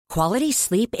Quality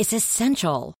sleep is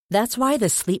essential. That's why the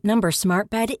Sleep Number Smart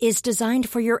Bed is designed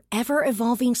for your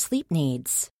ever-evolving sleep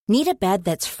needs. Need a bed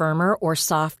that's firmer or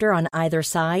softer on either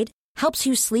side? Helps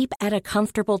you sleep at a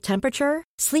comfortable temperature?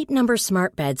 Sleep Number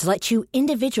Smart Beds let you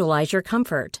individualize your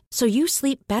comfort, so you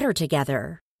sleep better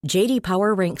together. J.D.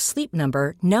 Power ranks Sleep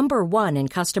Number number 1 in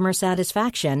customer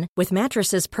satisfaction with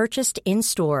mattresses purchased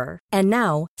in-store. And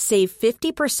now, save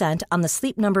 50% on the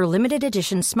Sleep Number Limited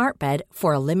Edition Smart Bed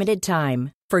for a limited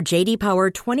time. For J.D. Power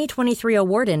 2023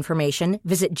 award information,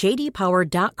 visit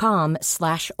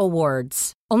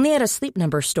jdpower.com/awards. Only at a Sleep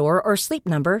Number store or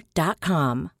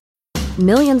sleepnumber.com.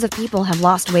 Millions of people have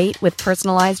lost weight with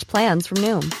personalized plans from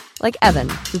Noom. Like Evan,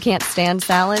 who can't stand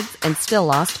salads and still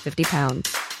lost 50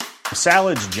 pounds.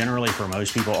 Salads generally for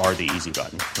most people are the easy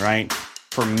button, right?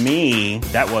 For me,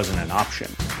 that wasn't an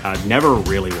option. I never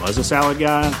really was a salad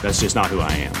guy. That's just not who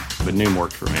I am. But Noom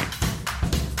worked for me.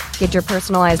 Get your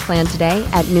personalized plan today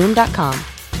at Noom.com.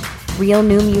 Real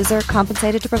Noom user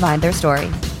compensated to provide their story.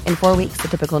 In 4 weeks, the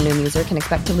typical Noom user can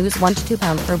expect to lose 1 to 2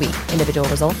 pounds per week. Individual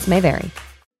results may vary.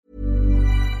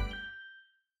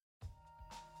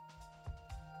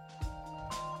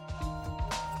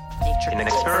 In an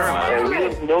experiment. We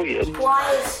don't know yet.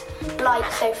 Why is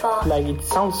light so far? Like, it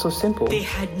sounds so simple. They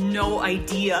had no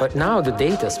idea. But now the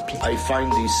data speaks. I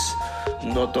find this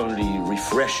not only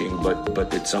refreshing,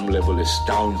 but at some level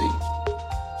astounding.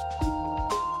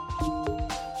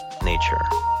 Nature.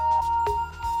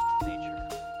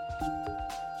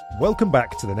 Welcome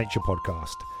back to the Nature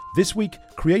Podcast. This week,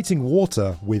 creating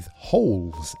water with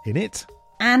holes in it.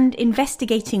 And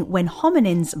investigating when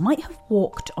hominins might have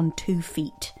walked on 2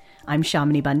 feet. I'm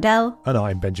Shamini Bandel. And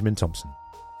I'm Benjamin Thompson.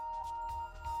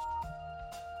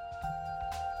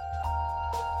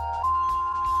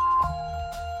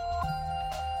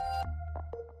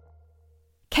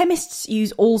 Chemists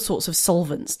use all sorts of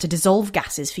solvents to dissolve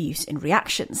gases for use in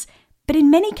reactions. But in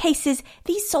many cases,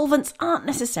 these solvents aren't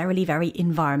necessarily very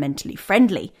environmentally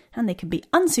friendly, and they can be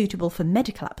unsuitable for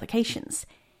medical applications.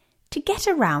 To get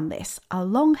around this, a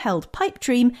long-held pipe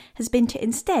dream has been to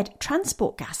instead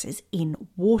transport gases in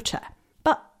water.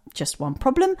 But just one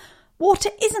problem, water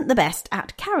isn't the best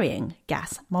at carrying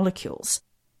gas molecules.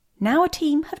 Now a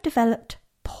team have developed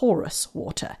porous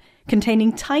water,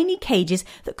 containing tiny cages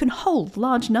that can hold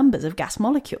large numbers of gas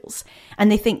molecules, and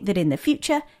they think that in the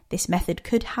future, this method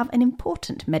could have an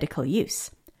important medical use.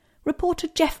 Reporter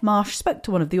Jeff Marsh spoke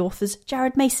to one of the authors,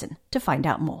 Jared Mason, to find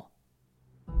out more.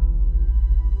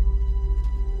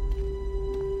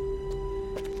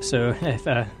 So if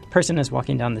a person is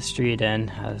walking down the street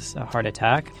and has a heart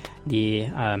attack, the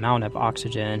amount of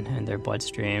oxygen in their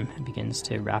bloodstream begins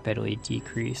to rapidly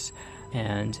decrease,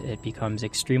 and it becomes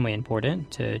extremely important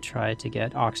to try to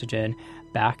get oxygen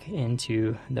back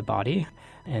into the body.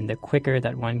 And the quicker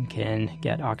that one can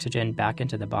get oxygen back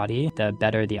into the body, the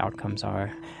better the outcomes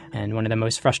are. And one of the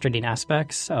most frustrating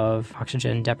aspects of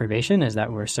oxygen deprivation is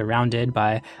that we're surrounded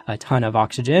by a ton of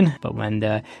oxygen, but when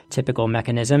the typical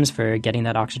mechanisms for getting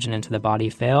that oxygen into the body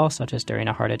fail, such as during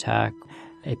a heart attack,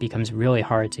 it becomes really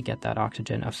hard to get that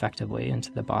oxygen effectively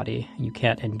into the body. You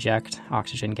can't inject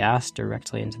oxygen gas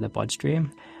directly into the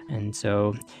bloodstream. And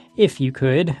so if you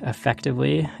could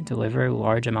effectively deliver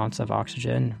large amounts of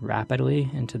oxygen rapidly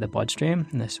into the bloodstream,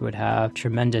 this would have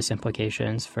tremendous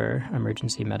implications for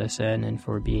emergency medicine and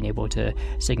for being able to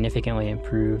significantly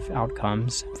improve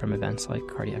outcomes from events like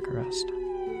cardiac arrest.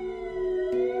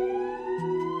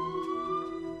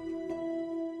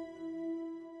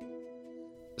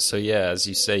 So yeah, as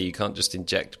you say, you can't just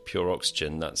inject pure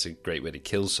oxygen. That's a great way to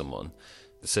kill someone.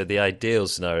 So the ideal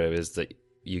scenario is that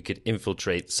you could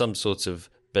infiltrate some sort of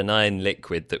benign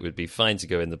liquid that would be fine to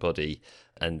go in the body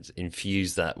and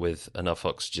infuse that with enough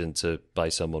oxygen to buy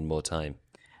someone more time.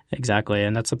 Exactly,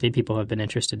 and that's something people have been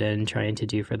interested in trying to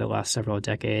do for the last several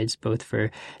decades, both for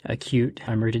acute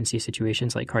emergency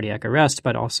situations like cardiac arrest,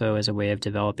 but also as a way of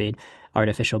developing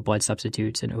artificial blood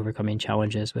substitutes and overcoming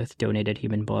challenges with donated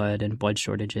human blood and blood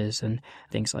shortages and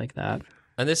things like that.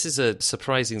 And this is a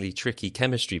surprisingly tricky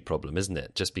chemistry problem, isn't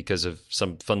it? Just because of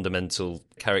some fundamental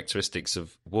characteristics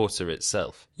of water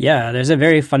itself. Yeah, there's a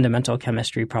very fundamental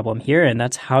chemistry problem here, and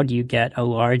that's how do you get a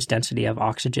large density of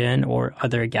oxygen or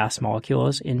other gas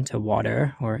molecules into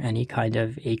water or any kind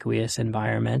of aqueous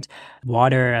environment.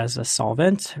 Water as a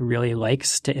solvent really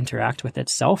likes to interact with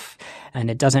itself,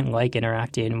 and it doesn't like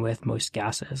interacting with most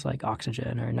gases like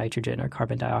oxygen or nitrogen or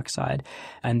carbon dioxide.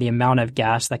 And the amount of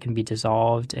gas that can be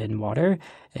dissolved in water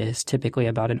is typically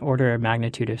about an order of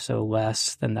magnitude or so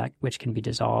less than that which can be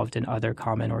dissolved in other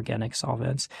common organic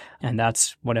solvents. And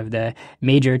that's one of the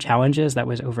major challenges that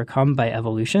was overcome by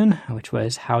evolution, which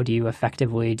was how do you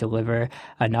effectively deliver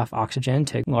enough oxygen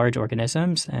to large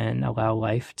organisms and allow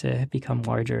life to become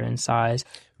larger in size.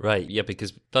 Right, yeah,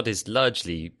 because blood is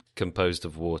largely composed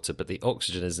of water, but the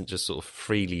oxygen isn't just sort of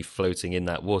freely floating in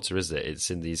that water, is it?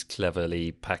 It's in these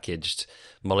cleverly packaged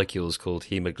molecules called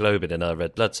hemoglobin in our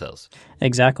red blood cells.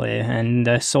 Exactly, and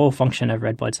the sole function of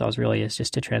red blood cells really is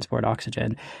just to transport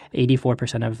oxygen.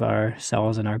 84% of our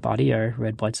cells in our body are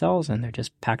red blood cells, and they're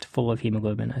just packed full of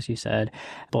hemoglobin, as you said.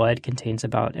 Blood contains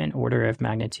about an order of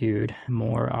magnitude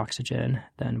more oxygen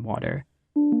than water.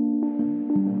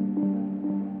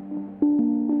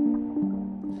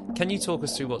 Can you talk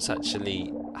us through what's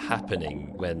actually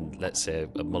happening when, let's say,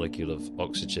 a molecule of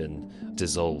oxygen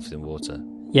dissolves in water?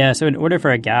 Yeah, so in order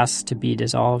for a gas to be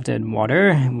dissolved in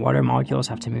water, water molecules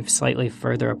have to move slightly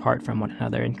further apart from one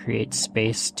another and create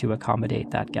space to accommodate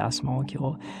that gas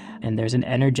molecule. And there's an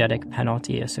energetic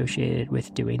penalty associated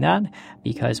with doing that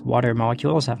because water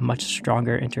molecules have much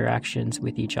stronger interactions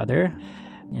with each other.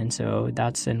 And so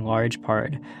that's in large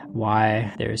part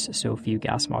why there's so few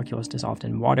gas molecules dissolved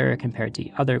in water compared to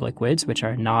other liquids, which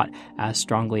are not as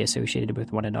strongly associated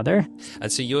with one another. And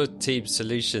so your team's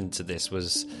solution to this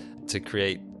was to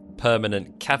create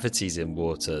permanent cavities in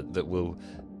water that will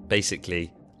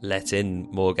basically let in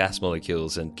more gas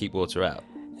molecules and keep water out.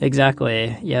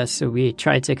 Exactly. Yes. So we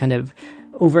tried to kind of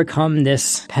overcome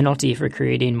this penalty for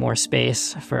creating more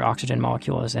space for oxygen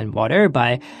molecules in water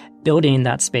by building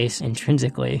that space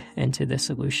intrinsically into the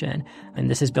solution.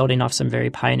 And this is building off some very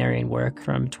pioneering work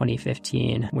from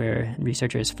 2015, where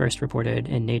researchers first reported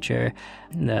in Nature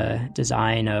the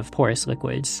design of porous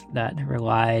liquids that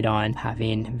relied on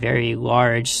having very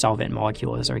large solvent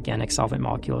molecules, organic solvent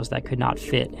molecules that could not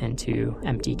fit into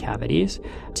empty cavities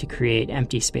to create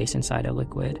empty space inside a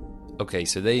liquid. Okay,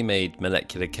 so they made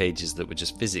molecular cages that were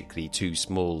just physically too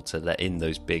small to let in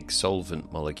those big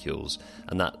solvent molecules,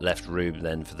 and that left room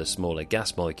then for the smaller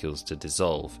gas molecules to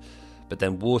dissolve. But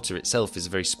then water itself is a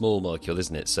very small molecule,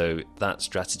 isn't it? So that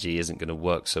strategy isn't going to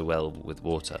work so well with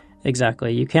water.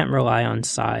 Exactly. You can't rely on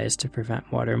size to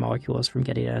prevent water molecules from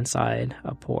getting inside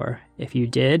a pore. If you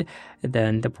did,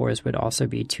 then the pores would also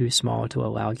be too small to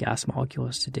allow gas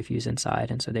molecules to diffuse inside,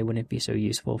 and so they wouldn't be so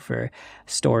useful for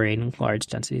storing large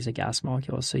densities of gas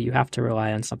molecules. So you have to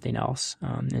rely on something else.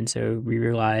 And so we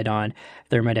relied on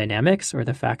thermodynamics, or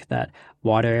the fact that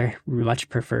water much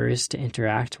prefers to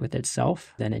interact with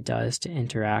itself than it does to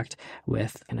interact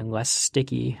with kind of less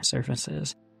sticky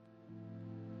surfaces.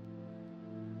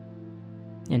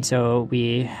 And so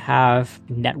we have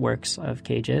networks of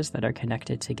cages that are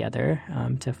connected together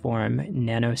to form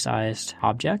nano-sized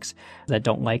objects that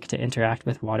don't like to interact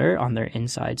with water on their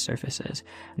inside surfaces.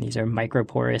 And these are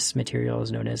microporous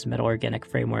materials known as metal organic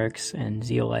frameworks and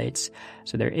zeolites.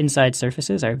 So their inside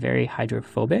surfaces are very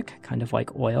hydrophobic, kind of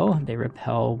like oil. They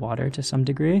repel water to some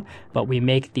degree, but we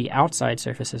make the outside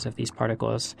surfaces of these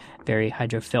particles very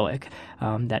hydrophilic,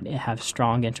 that have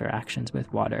strong interactions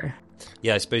with water.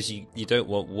 Yeah, I suppose you don't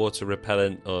want water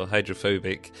repellent or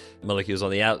hydrophobic molecules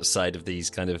on the outside of these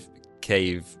kind of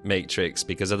cave matrix,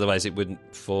 because otherwise it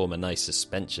wouldn't form a nice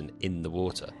suspension in the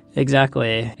water.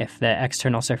 Exactly. If the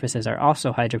external surfaces are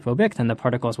also hydrophobic, then the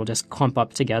particles will just clump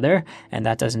up together, and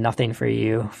that does nothing for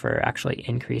you for actually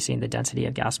increasing the density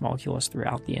of gas molecules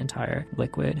throughout the entire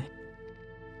liquid.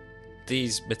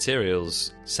 These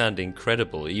materials sound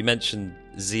incredible. You mentioned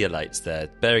zeolites there.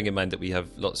 Bearing in mind that we have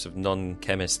lots of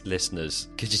non-chemist listeners,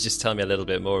 could you just tell me a little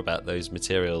bit more about those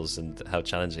materials and how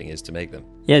challenging it is to make them?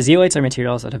 Yeah, zeolites are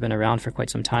materials that have been around for quite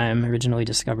some time, originally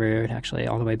discovered actually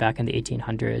all the way back in the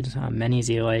 1800s. Many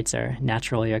zeolites are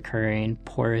naturally occurring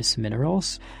porous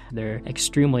minerals. They're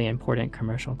extremely important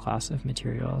commercial class of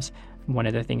materials. One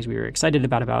of the things we were excited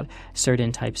about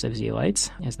certain types of zeolites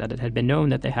is that it had been known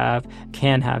that they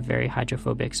can have very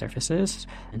hydrophobic surfaces.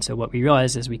 And so what we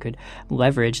realized is we could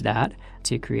leverage that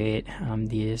to create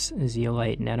these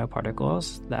zeolite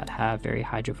nanoparticles that have very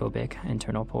hydrophobic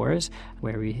internal pores,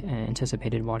 where we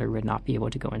anticipated water would not be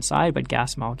able to go inside, but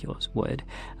gas molecules would.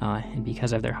 And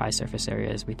because of their high surface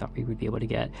areas, we thought we would be able to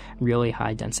get really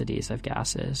high densities of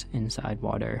gases inside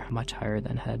water, much higher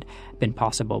than had been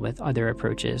possible with other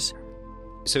approaches.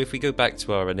 So if we go back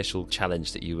to our initial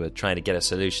challenge that you were trying to get a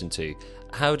solution to,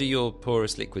 how do your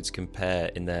porous liquids compare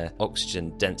in their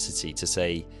oxygen density to,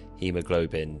 say,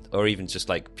 hemoglobin, or even just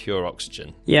like pure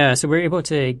oxygen? Yeah, so we're able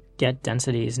to get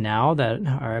densities now that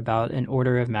are about an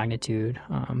order of magnitude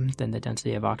than the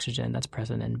density of oxygen that's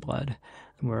present in blood.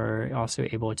 We're also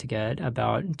able to get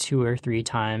about 2 or 3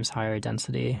 times higher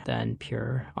density than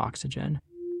pure oxygen.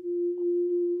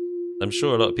 I'm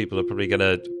sure a lot of people are probably going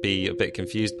to be a bit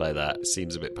confused by that. It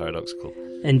seems a bit paradoxical.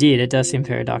 Indeed, it does seem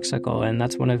paradoxical, and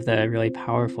that's one of the really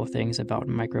powerful things about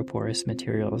microporous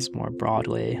materials more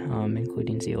broadly,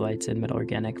 including zeolites and metal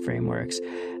organic frameworks,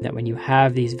 that when you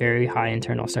have these very high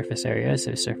internal surface areas,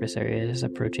 so surface areas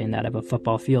approaching that of a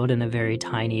football field in a very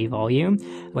tiny volume,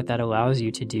 what that allows you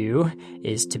to do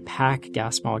is to pack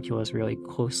gas molecules really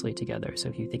closely together. So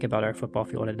if you think about our football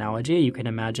field analogy, you can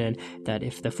imagine that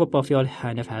if the football field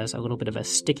kind of has a little bit of a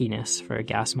stickiness for a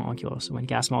gas molecule, so when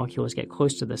gas molecules get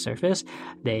close to the surface,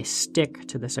 they stick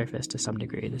to the surface to some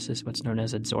degree. This is what's known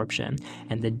as adsorption.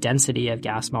 And the density of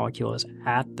gas molecules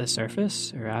at the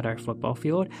surface or at our football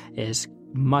field is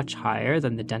much higher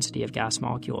than the density of gas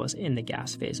molecules in the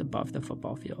gas phase above the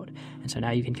football field. And so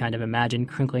now you can kind of imagine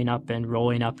crinkling up and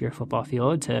rolling up your football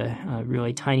field to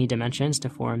really tiny dimensions to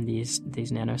form these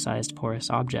nano-sized porous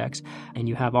objects. And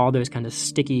you have all those kind of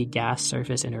sticky gas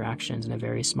surface interactions in a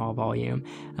very small volume.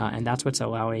 And that's what's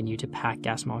allowing you to pack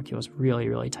gas molecules really,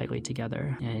 really tightly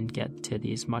together and get to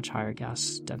these much higher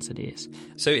gas densities.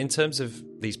 So in terms of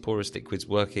these porous liquids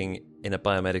working in a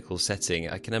biomedical setting,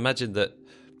 I can imagine that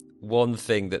one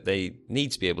thing that they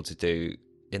need to be able to do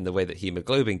in the way that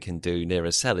hemoglobin can do near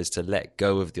a cell is to let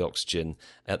go of the oxygen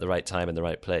at the right time in the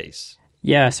right place.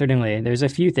 Yeah, certainly. There's a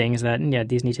few things that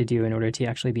these need to do in order to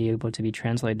actually be able to be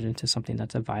translated into something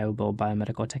that's a viable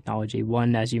biomedical technology.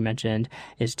 One, as you mentioned,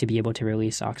 is to be able to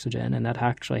release oxygen, and that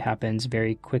actually happens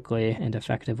very quickly and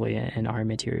effectively in our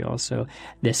materials. So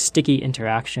the sticky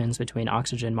interactions between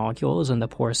oxygen molecules and the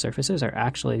porous surfaces are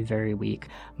actually very weak,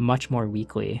 much more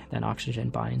weakly than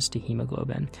oxygen binds to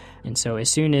hemoglobin. And so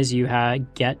as soon as you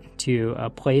get to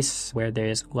a place where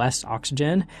there's less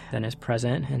oxygen than is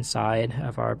present inside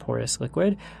of our porous liquid,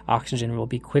 oxygen will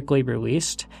be quickly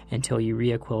released until you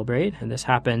re-equilibrate, and this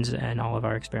happens in all of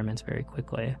our experiments very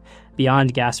quickly.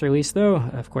 Beyond gas release, though,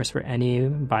 of course, for any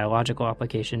biological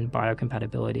application,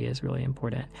 biocompatibility is really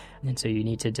important. And so you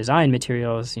need to design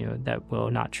materials, that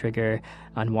will not trigger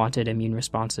unwanted immune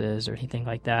responses or anything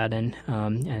like that. And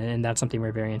that's something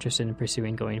we're very interested in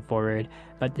pursuing going forward.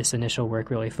 But this initial work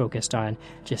really focused on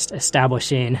just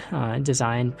establishing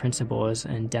design principles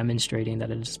and demonstrating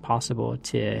that it is possible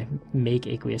to make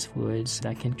aqueous fluids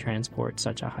that can transport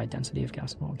such a high density of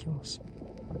gas molecules.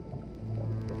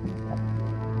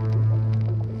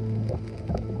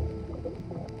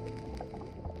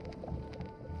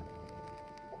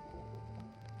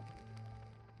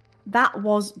 That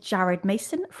was Jared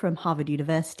Mason from Harvard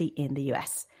University in the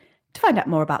US. To find out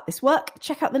more about this work,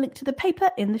 check out the link to the paper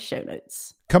in the show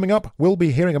notes. Coming up, we'll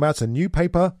be hearing about a new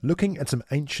paper looking at some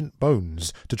ancient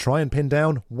bones to try and pin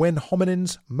down when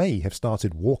hominins may have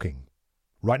started walking.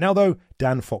 Right now, though,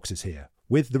 Dan Fox is here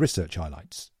with the research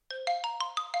highlights.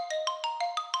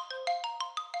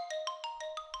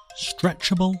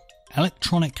 Stretchable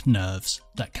electronic nerves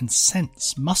that can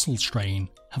sense muscle strain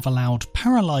have allowed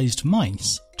paralysed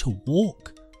mice to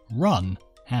walk, run,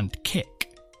 and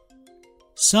kick.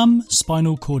 Some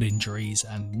spinal cord injuries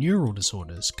and neural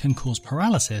disorders can cause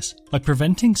paralysis by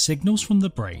preventing signals from the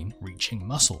brain reaching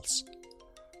muscles.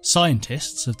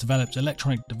 Scientists have developed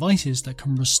electronic devices that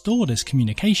can restore this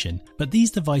communication, but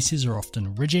these devices are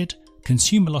often rigid,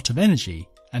 consume a lot of energy,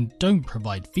 and don't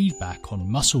provide feedback on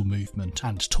muscle movement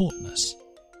and tautness.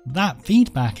 That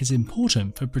feedback is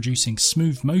important for producing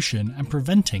smooth motion and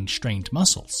preventing strained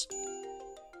muscles.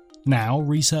 Now,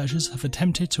 researchers have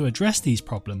attempted to address these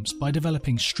problems by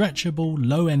developing stretchable,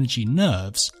 low-energy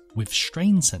nerves with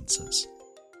strain sensors.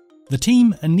 The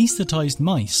team anaesthetised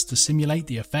mice to simulate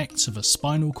the effects of a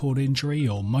spinal cord injury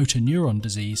or motor neuron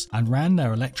disease and ran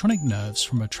their electronic nerves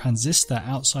from a transistor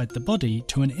outside the body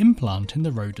to an implant in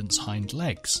the rodent's hind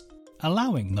legs,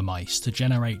 allowing the mice to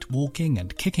generate walking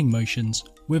and kicking motions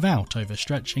without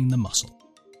overstretching the muscle.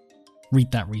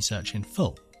 Read that research in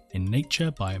full in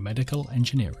Nature Biomedical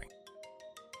Engineering.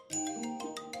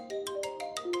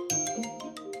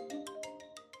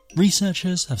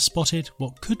 Researchers have spotted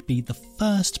what could be the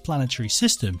first planetary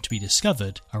system to be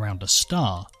discovered around a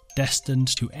star destined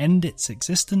to end its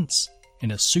existence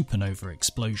in a supernova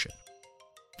explosion.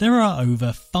 There are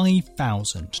over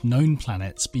 5,000 known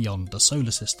planets beyond the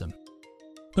solar system,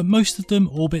 but most of them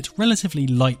orbit relatively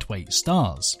lightweight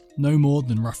stars, no more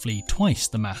than roughly twice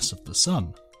the mass of the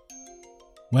Sun.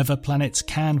 Whether planets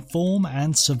can form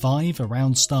and survive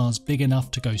around stars big enough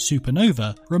to go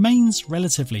supernova remains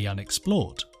relatively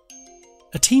unexplored.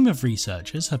 A team of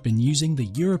researchers have been using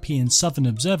the European Southern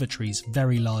Observatory's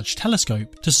Very Large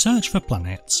Telescope to search for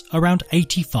planets around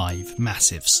 85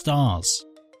 massive stars.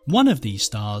 One of these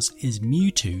stars is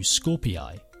Mu 2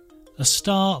 Scorpii, a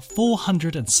star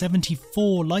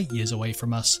 474 light-years away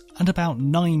from us and about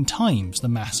 9 times the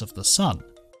mass of the Sun.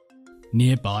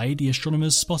 Nearby, the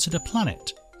astronomers spotted a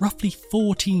planet, roughly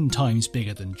 14 times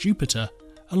bigger than Jupiter,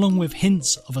 along with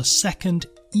hints of a second,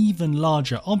 even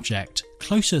larger object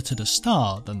closer to the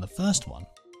star than the first one.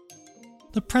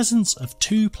 The presence of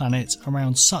 2 planets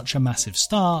around such a massive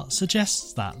star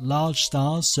suggests that large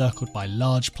stars circled by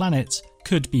large planets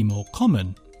could be more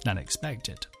common than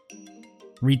expected.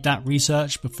 Read that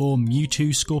research before Mu-2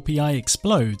 Scorpii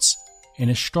explodes in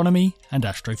Astronomy and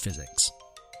Astrophysics.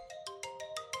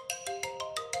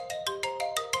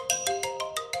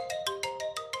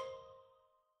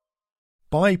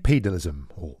 Bipedalism,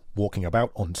 or walking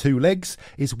about on 2 legs,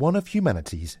 is one of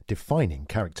humanity's defining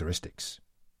characteristics.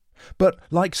 But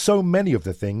like so many of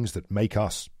the things that make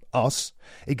us, us,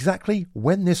 exactly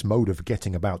when this mode of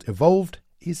getting about evolved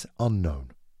is unknown.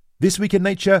 This week in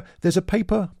Nature, there's a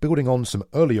paper building on some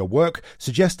earlier work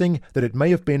suggesting that it may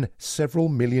have been several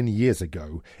million years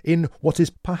ago in what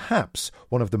is perhaps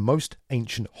one of the most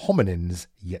ancient hominins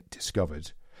yet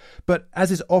discovered. But as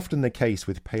is often the case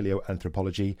with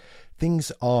paleoanthropology,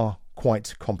 things are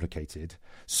quite complicated.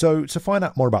 So to find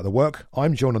out more about the work,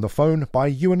 I'm joined on the phone by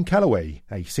Ewan Callaway,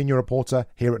 a senior reporter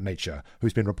here at Nature,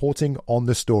 who's been reporting on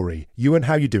the story. Ewan,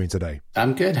 how are you doing today?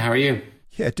 I'm good. How are you?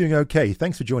 Yeah, doing okay.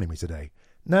 Thanks for joining me today.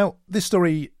 Now, this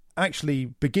story actually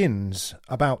begins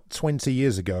about 20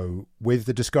 years ago with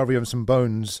the discovery of some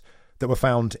bones that were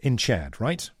found in Chad,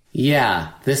 right?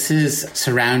 Yeah, this is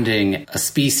surrounding a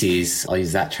species, I'll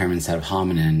use that term instead of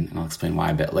hominin, and I'll explain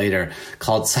why a bit later,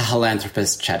 called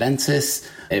Sahelanthropus chadensis.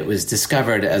 It was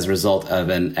discovered as a result of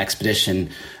an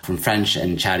expedition from French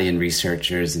and Chadian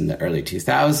researchers in the early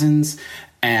 2000s.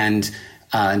 And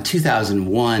in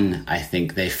 2001, I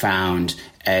think they found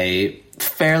a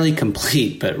fairly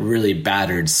complete but really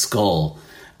battered skull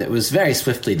that was very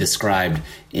swiftly described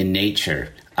in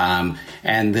Nature.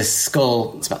 And this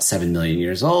skull, it's about 7 million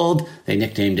years old. They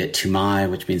nicknamed it Tumai,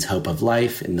 which means hope of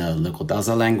life in the local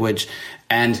Daza language.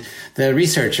 And the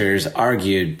researchers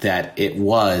argued that it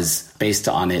was, based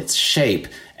on its shape,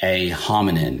 a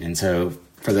hominin. And so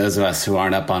for those of us who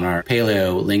aren't up on our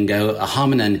paleo lingo, a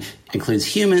hominin includes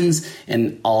humans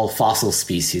and all fossil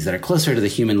species that are closer to the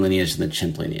human lineage than the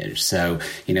chimp lineage. So,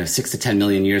 6 to 10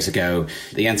 million years ago,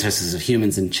 the ancestors of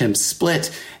humans and chimps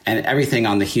split, and everything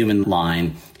on the human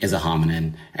line is a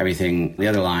hominin. Everything, the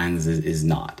other lines, is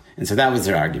not. And so that was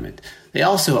their argument. They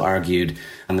also argued,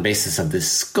 on the basis of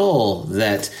this skull,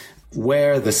 that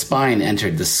where the spine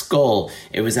entered the skull,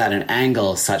 it was at an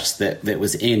angle such that it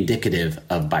was indicative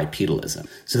of bipedalism.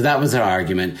 So that was their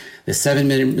argument. The 7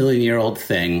 million-year-old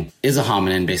thing is a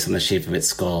hominin based on the shape of its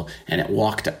skull, and it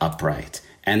walked upright.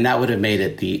 And that would have made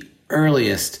it the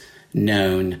earliest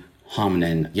known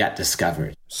hominin yet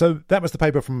discovered. So that was the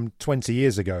paper from 20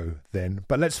 years ago then.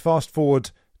 But let's fast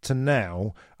forward to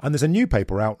now, and there's a new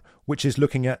paper out which is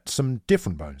looking at some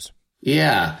different bones.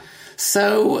 Yeah.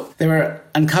 So they were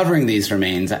uncovering these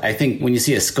remains. I think when you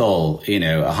see a skull, a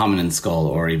hominin skull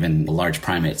or even a large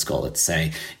primate skull, let's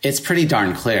say, it's pretty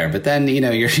darn clear. But then,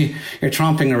 you're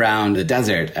tromping around the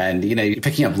desert and, you're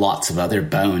picking up lots of other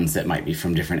bones that might be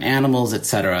from different animals, et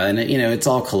cetera. And, it's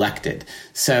all collected.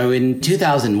 So in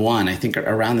 2001, I think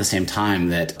around the same time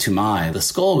that Tumai, the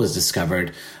skull, was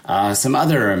discovered, some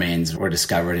other remains were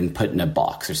discovered and put in a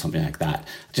box or something like that,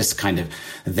 just kind of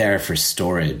there for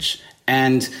storage.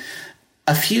 And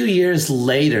a few years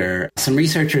later, some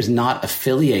researchers not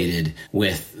affiliated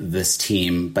with this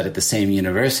team, but at the same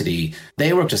university,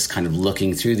 they were just kind of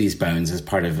looking through these bones as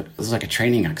part of, it was like a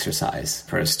training exercise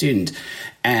for a student.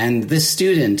 And this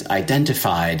student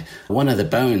identified one of the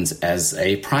bones as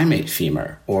a primate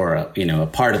femur, or, a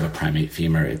part of a primate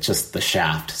femur. It's just the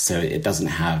shaft, so it doesn't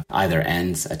have either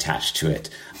ends attached to it.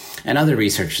 And other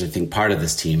researchers, I think part of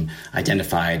this team,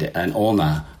 identified an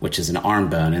ulna, which is an arm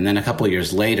bone. And then a couple of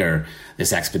years later,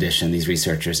 this expedition, these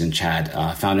researchers in Chad,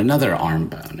 found another arm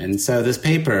bone. And so this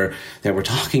paper that we're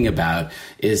talking about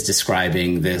is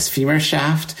describing this femur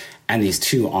shaft and these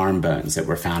 2 arm bones that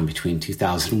were found between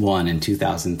 2001 and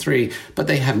 2003, but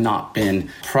they have not been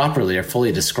properly or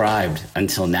fully described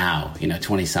until now,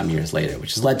 20-some years later,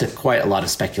 which has led to quite a lot of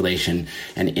speculation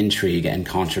and intrigue and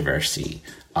controversy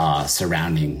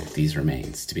surrounding these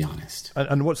remains, to be honest.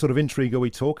 And what sort of intrigue are we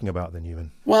talking about then,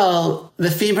 Ewan? Well, the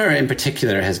femur in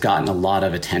particular has gotten a lot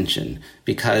of attention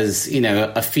because,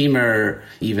 a femur,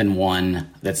 even one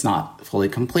that's not fully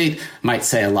complete, might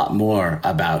say a lot more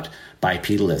about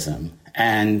bipedalism.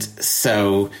 And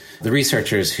so the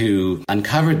researchers who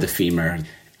uncovered the femur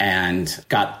and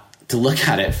got to look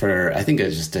at it for, I think it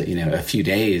was just a few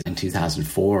days in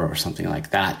 2004 or something like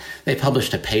that, they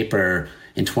published a paper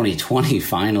in 2020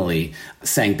 finally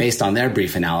saying, based on their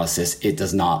brief analysis, it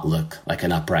does not look like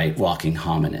an upright walking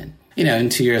hominin.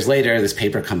 And 2 years later, this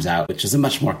paper comes out, which is a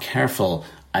much more careful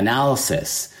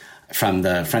analysis from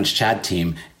the French CHAD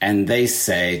team, and they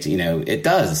say, it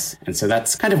does. And so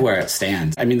that's kind of where it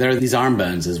stands. I mean, there are these arm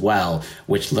bones as well,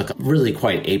 which look really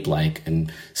quite ape-like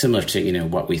and similar to,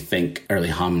 what we think early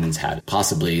hominins had.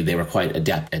 Possibly they were quite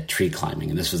adept at tree climbing,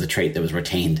 and this was a trait that was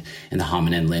retained in the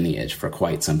hominin lineage for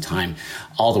quite some time,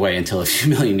 all the way until a few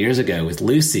million years ago with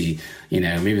Lucy.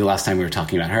 Maybe the last time we were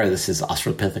talking about her, this is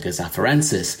Australopithecus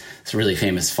afarensis, this really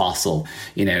famous fossil.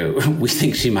 We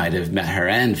think she might have met her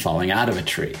end falling out of a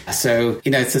tree. So,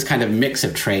 it's this kind of mix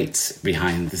of traits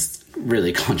behind this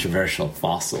really controversial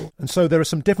fossil. And so there are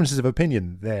some differences of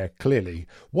opinion there, clearly.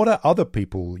 What are other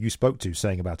people you spoke to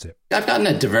saying about it? I've gotten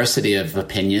a diversity of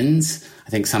opinions. I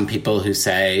think some people who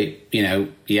say,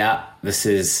 yeah, this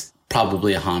is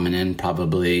probably a hominin,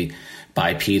 probably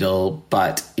bipedal,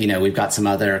 but, we've got some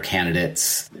other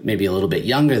candidates, maybe a little bit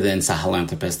younger than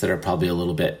Sahelanthropus, that are probably a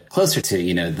little bit closer to,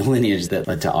 the lineage that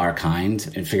led to our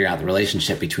kind, and figure out the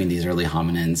relationship between these early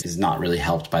hominins is not really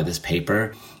helped by this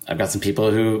paper. I've got some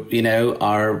people who,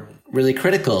 are really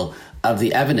critical of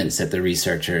the evidence that the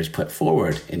researchers put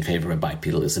forward in favor of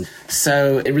bipedalism.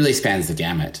 So it really spans the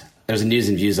gamut. There's a News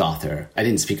and Views author. I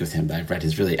didn't speak with him, but I've read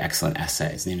his really excellent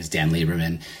essay. His name is Dan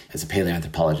Lieberman. He's a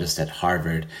paleoanthropologist at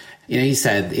Harvard. He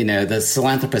said, the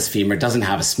Sahelanthropus femur doesn't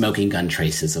have a smoking gun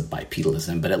traces of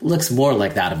bipedalism, but it looks more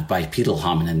like that of bipedal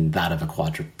hominin than that of a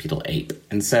quadrupedal ape.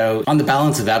 And so on the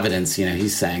balance of evidence,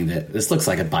 he's saying that this looks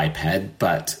like a biped,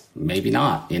 but maybe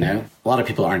not, A lot of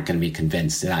people aren't going to be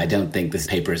convinced, and I don't think this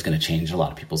paper is going to change a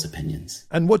lot of people's opinions.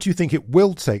 And what do you think it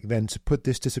will take then to put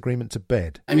this disagreement to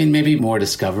bed? I mean, maybe more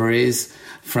discoveries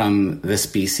from the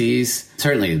species.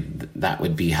 Certainly that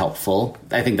would be helpful.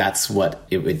 I think that's what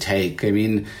it would take. I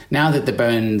mean, now that the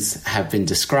bones have been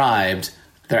described,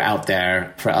 they're out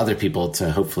there for other people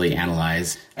to hopefully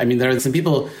analyze. I mean, there are some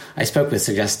people I spoke with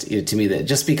suggest to me that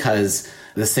just because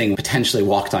this thing potentially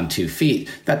walked on 2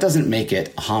 feet, that doesn't make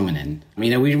it a hominin.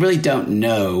 We really don't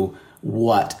know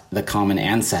what the common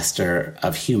ancestor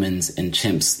of humans and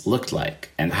chimps looked like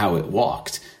and how it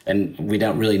walked. And we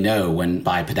don't really know when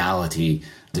bipedality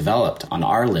developed on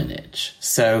our lineage.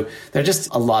 So there are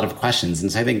just a lot of questions. And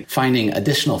so I think finding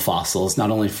additional fossils, not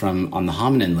only from on the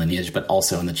hominin lineage, but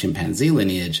also on the chimpanzee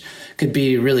lineage, could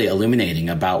be really illuminating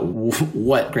about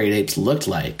what great apes looked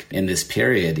like in this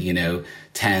period,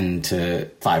 10 to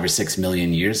 5 or 6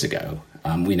 million years ago.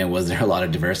 Was there a lot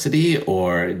of diversity,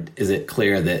 or is it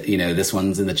clear that, this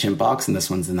one's in the chimp box and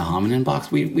this one's in the hominin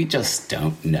box? We just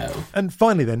don't know. And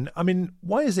finally then,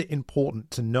 why is it important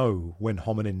to know when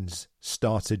hominins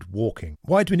started walking?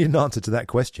 Why do we need an answer to that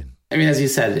question? As you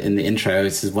said in the intro,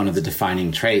 this is one of the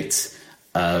defining traits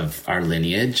of our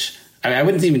lineage. I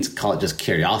wouldn't even call it just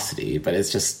curiosity, but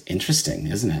it's just interesting,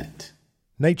 isn't it?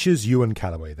 Nature's Ewan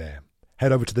Callaway there.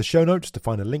 Head over to the show notes to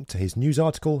find a link to his news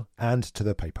article and to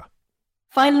the paper.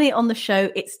 Finally on the show,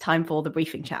 it's time for the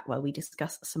briefing chat, where we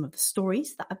discuss some of the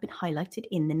stories that have been highlighted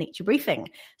in the Nature briefing.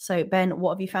 So, Ben,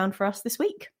 what have you found for us this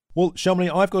week? Well,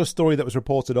 Shamini, I've got a story that was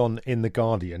reported on in The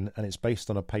Guardian, and it's based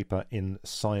on a paper in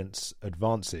Science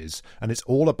Advances, and it's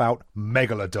all about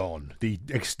Megalodon, the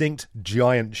extinct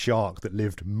giant shark that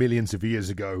lived millions of years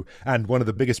ago and one of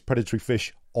the biggest predatory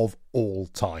fish of all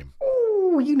time.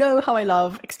 You know how I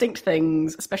love extinct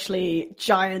things, especially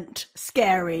giant,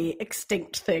 scary,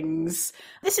 extinct things.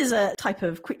 This is a type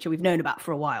of creature we've known about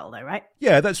for a while, though, right?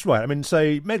 Yeah, that's right.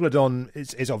 Say, Megalodon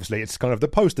is obviously, it's kind of the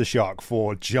poster shark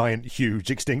for giant,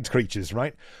 huge, extinct creatures,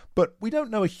 right? But we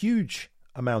don't know a huge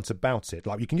amount about it.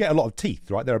 Like, you can get a lot of teeth,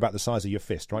 right? They're about the size of your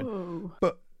fist, right? Ooh.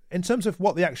 But in terms of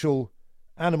what the actual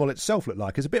animal itself looked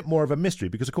like is a bit more of a mystery,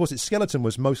 because, of course, its skeleton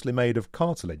was mostly made of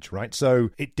cartilage, right? So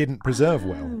it didn't preserve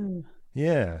well.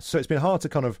 Yeah, so it's been hard to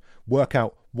kind of work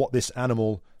out what this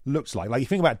animal looks like. Like, you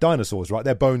think about dinosaurs, right?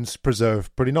 Their bones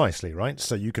preserve pretty nicely, right?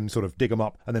 So you can sort of dig them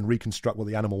up and then reconstruct what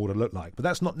the animal would have looked like. But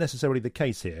that's not necessarily the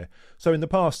case here. So in the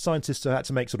past, scientists have had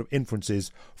to make sort of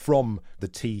inferences from the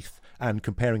teeth and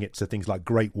comparing it to things like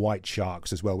great white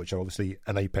sharks as well, which are obviously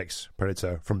an apex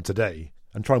predator from today,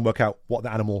 and try and work out what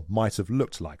the animal might have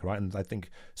looked like, right? And I think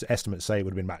estimates say it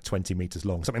would have been about 20 metres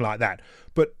long, something like that.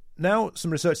 But now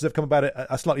some researchers have come about it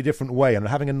a slightly different way and are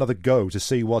having another go to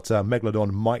see what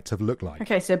Megalodon might have looked like.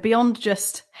 Okay, so beyond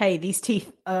just, hey, these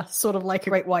teeth are sort of like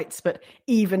great whites, but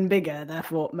even bigger,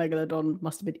 therefore Megalodon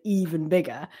must have been even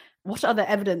bigger, what other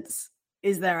evidence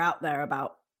is there out there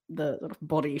about the sort of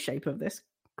body shape of this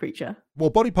creature? Well,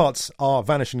 body parts are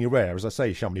vanishingly rare, as I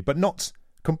say, Shamini, but not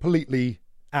completely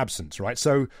absent, right?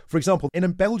 So, for example, in a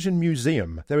Belgian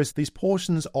museum, there is these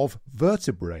portions of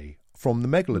vertebrae from the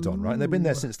megalodon, right? And they've been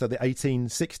there since the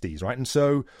 1860s, right? And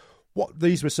so what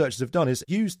these researchers have done is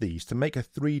use these to make a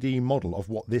 3D model of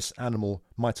what this animal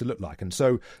might have looked like. And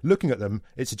so looking at them,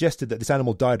 it suggested that this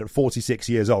animal died at 46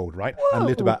 years old, right? Whoa. And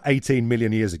lived about 18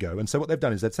 million years ago. And so what they've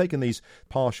done is they've taken these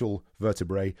partial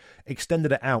vertebrae,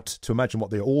 extended it out to imagine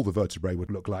what all the vertebrae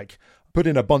would look like, put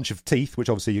in a bunch of teeth, which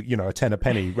obviously, you know, a 10 a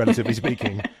penny, relatively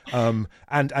speaking, and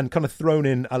kind of thrown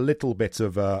in a little bit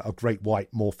of great white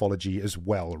morphology as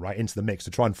well, right, into the mix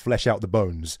to try and flesh out the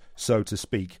bones, so to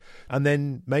speak, and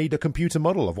then made a computer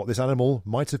model of what this animal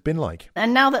might have been like.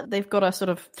 And now that they've got a sort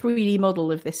of 3D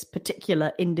model of this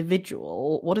particular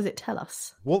individual, what does it tell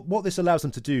us? What this allows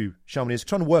them to do, Shamini, is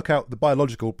trying to work out the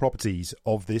biological properties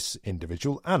of this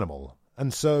individual animal.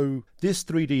 And so this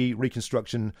 3D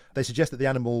reconstruction, they suggest that the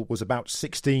animal was about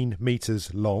 16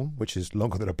 meters long, which is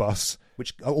longer than a bus,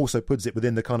 which also puts it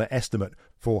within the kind of estimate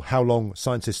for how long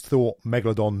scientists thought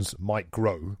megalodons might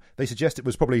grow. They suggest it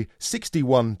was probably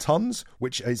 61 tons,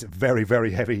 which is very,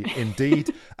 very heavy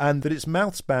indeed, and that its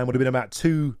mouth span would have been about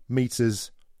 2 meters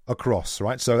across,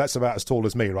 right? So that's about as tall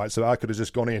as me, right? So I could have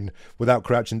just gone in without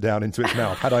crouching down into its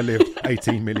mouth had I lived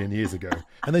 18 million years ago.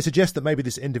 And they suggest that maybe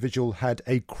this individual had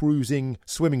a cruising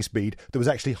swimming speed that was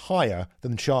actually higher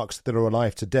than sharks that are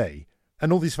alive today.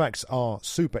 And all these facts are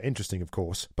super interesting, of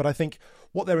course, but I think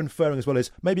what they're inferring as well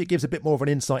is maybe it gives a bit more of an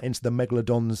insight into the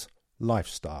megalodon's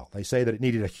lifestyle. They say that it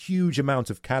needed a huge amount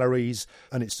of calories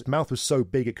and its mouth was so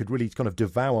big it could really kind of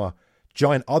devour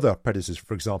giant other predators,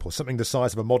 for example, something the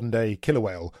size of a modern-day killer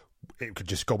whale. It could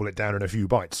just gobble it down in a few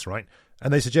bites, right?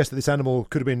 And they suggest that this animal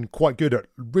could have been quite good at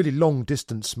really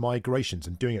long-distance migrations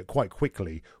and doing it quite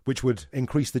quickly, which would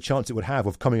increase the chance it would have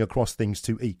of coming across things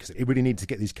to eat, because it really needed to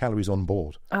get these calories on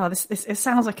board. Oh, this it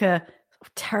sounds like a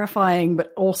terrifying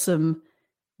but awesome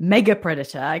mega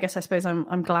predator. I suppose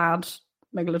I'm glad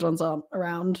megalodons aren't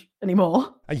around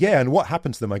anymore. Yeah, and what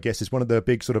happened to them, I guess, is one of the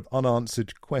big sort of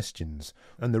unanswered questions.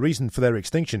 And the reason for their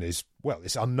extinction is, well,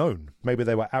 it's unknown. Maybe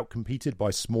they were outcompeted by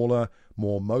smaller,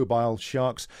 more mobile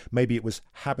sharks. Maybe it was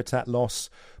habitat loss.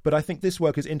 But I think this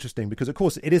work is interesting because, of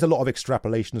course, it is a lot of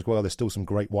extrapolation as well. There's still some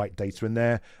great white data in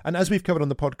there. And as we've covered on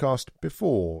the podcast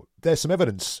before, there's some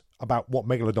evidence about what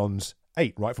megalodons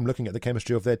ate, right, from looking at the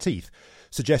chemistry of their teeth.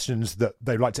 Suggestions that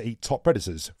they like to eat top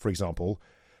predators, for example.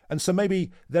 And so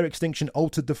maybe their extinction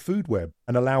altered the food web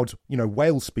and allowed,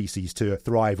 whale species to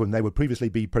thrive when they would previously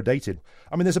be predated.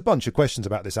 I mean, there's a bunch of questions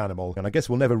about this animal, and I guess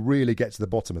we'll never really get to the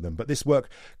bottom of them. But this work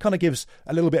kind of gives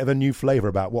a little bit of a new flavour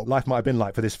about what life might have been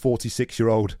like for this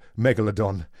 46-year-old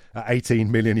megalodon 18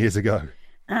 million years ago.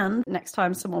 And next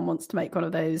time someone wants to make one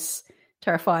of those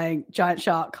terrifying giant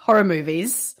shark horror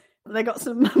movies, they got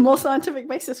some more scientific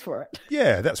basis for it.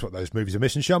 Yeah, that's what those movies are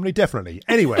missing, Shamini, definitely.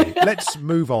 Anyway, let's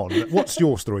move on. What's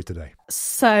your story today?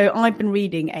 So I've been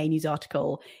reading a news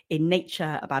article in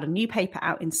Nature about a new paper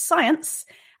out in Science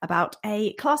about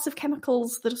a class of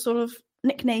chemicals that are sort of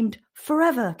nicknamed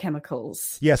forever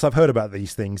chemicals. Yes, I've heard about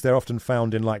these things. They're often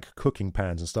found in cooking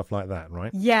pans and stuff like that,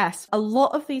 right? Yes, a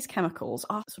lot of these chemicals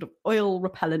are sort of oil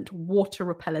repellent, water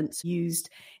repellents used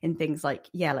in things like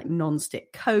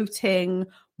non-stick coating,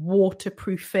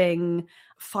 waterproofing,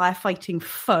 firefighting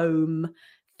foam,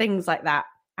 things like that.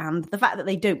 And the fact that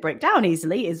they don't break down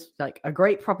easily is a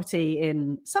great property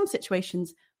in some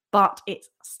situations, but it's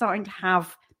starting to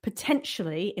have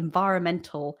potentially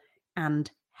environmental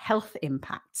and health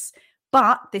impacts.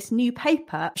 But this new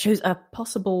paper shows a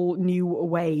possible new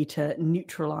way to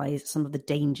neutralize some of the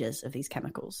dangers of these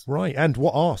chemicals. Right. And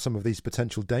what are some of these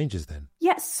potential dangers then?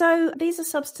 Yes. So these are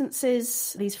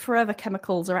substances, these forever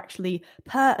chemicals are actually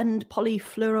per and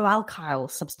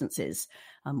polyfluoroalkyl substances,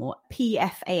 or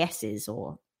PFASs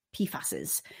or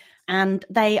PFASs. And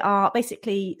they are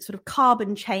basically sort of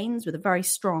carbon chains with a very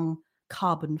strong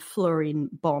carbon-fluorine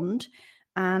bond.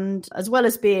 And as well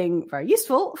as being very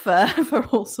useful for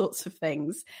all sorts of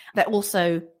things, they're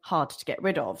also hard to get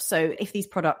rid of. So if these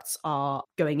products are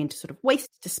going into sort of waste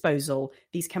disposal,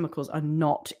 these chemicals are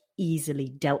not easily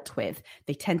dealt with.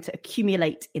 They tend to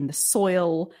accumulate in the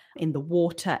soil, in the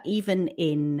water, even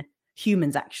in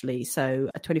humans, actually. So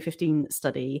a 2015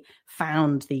 study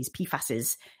found these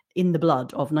PFASs in the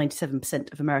blood of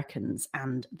 97% of Americans,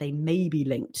 and they may be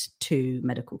linked to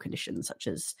medical conditions such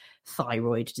as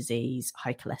thyroid disease,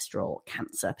 high cholesterol,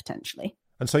 cancer, potentially.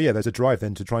 And so, there's a drive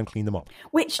then to try and clean them up.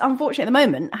 Which, unfortunately, at the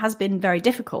moment has been very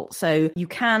difficult. So you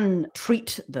can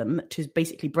treat them to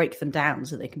basically break them down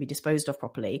so they can be disposed of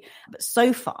properly. But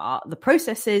so far, the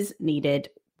processes needed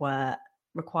were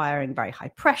requiring very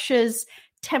high pressures,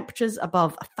 temperatures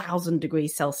above 1,000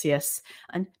 degrees Celsius,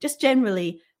 and just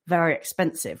generally very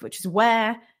expensive, which is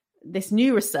where this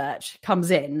new research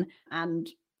comes in and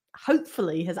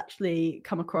hopefully has actually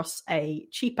come across a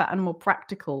cheaper and more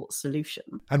practical solution.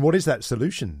 And what is that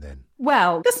solution then?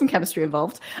 Well, there's some chemistry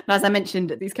involved. And as I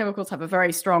mentioned, these chemicals have a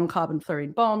very strong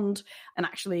carbon-fluorine bond. And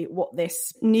actually what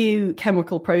this new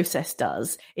chemical process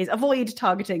does is avoid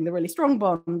targeting the really strong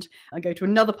bond and go to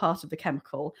another part of the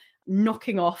chemical,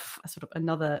 knocking off a sort of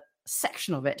another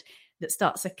section of it that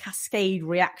starts a cascade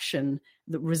reaction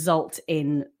that results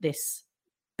in this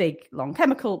big, long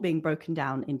chemical being broken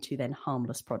down into then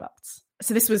harmless products.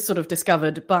 So this was sort of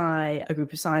discovered by a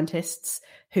group of scientists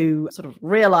who sort of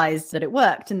realized that it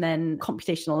worked, and then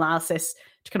computational analysis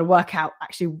to kind of work out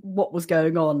actually what was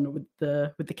going on with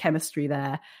the chemistry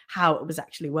there, how it was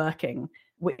actually working,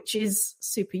 which is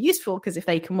super useful because if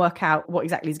they can work out what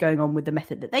exactly is going on with the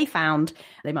method that they found,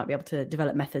 they might be able to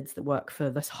develop methods that work for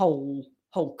this whole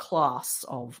class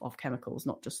of chemicals,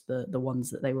 not just the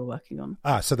ones that they were working on.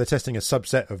 So they're testing a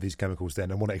subset of these chemicals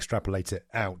then and want to extrapolate it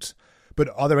out. But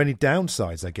are there any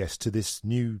downsides, I guess, to this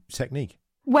new technique?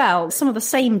 Well, some of the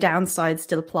same downsides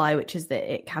still apply, which is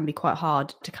that it can be quite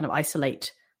hard to kind of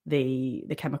isolate the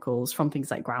chemicals from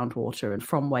things like groundwater and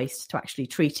from waste to actually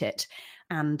treat it.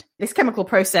 And this chemical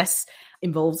process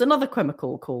involves another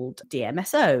chemical called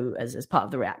DMSO as part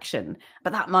of the reaction.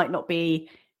 But that might not be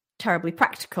terribly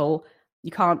practical. You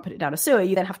can't put it down a sewer.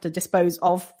 You then have to dispose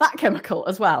of that chemical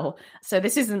as well. So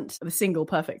this isn't the single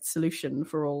perfect solution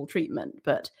for all treatment,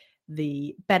 but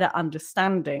the better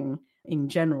understanding in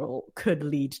general could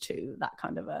lead to that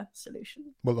kind of a solution.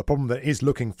 Well, the problem that is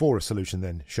looking for a solution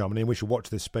then, Shamini, and we should watch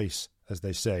this space, as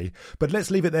they say. But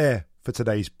let's leave it there for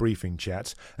today's briefing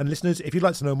chat. And listeners, if you'd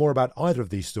like to know more about either of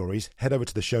these stories, head over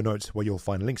to the show notes where you'll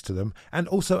find links to them, and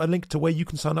also a link to where you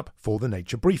can sign up for the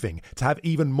Nature Briefing to have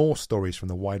even more stories from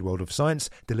the wide world of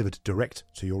science delivered direct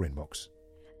to your inbox.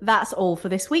 That's all for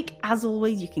this week. As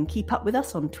always, you can keep up with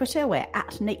us on Twitter. We're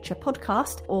at Nature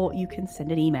Podcast, or you can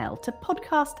send an email to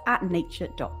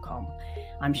podcast@nature.com.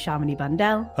 I'm Shamini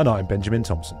Bundell. And I'm Benjamin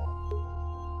Thompson.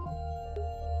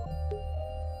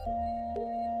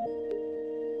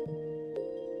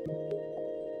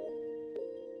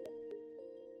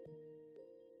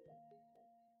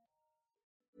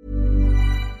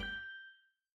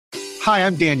 Hi,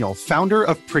 I'm Daniel, founder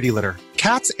of Pretty Litter.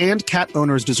 Cats and cat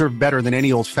owners deserve better than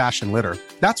any old-fashioned litter.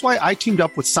 That's why I teamed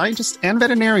up with scientists and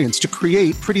veterinarians to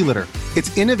create Pretty Litter.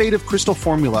 Its innovative crystal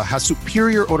formula has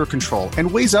superior odor control and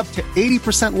weighs up to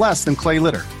 80% less than clay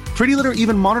litter. Pretty Litter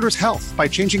even monitors health by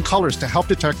changing colors to help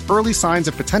detect early signs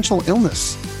of potential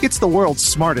illness. It's the world's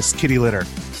smartest kitty litter.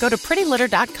 Go to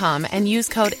prettylitter.com and use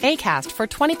code ACAST for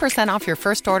 20% off your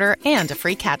first order and a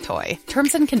free cat toy.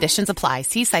 Terms and conditions apply.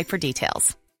 See site for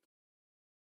details.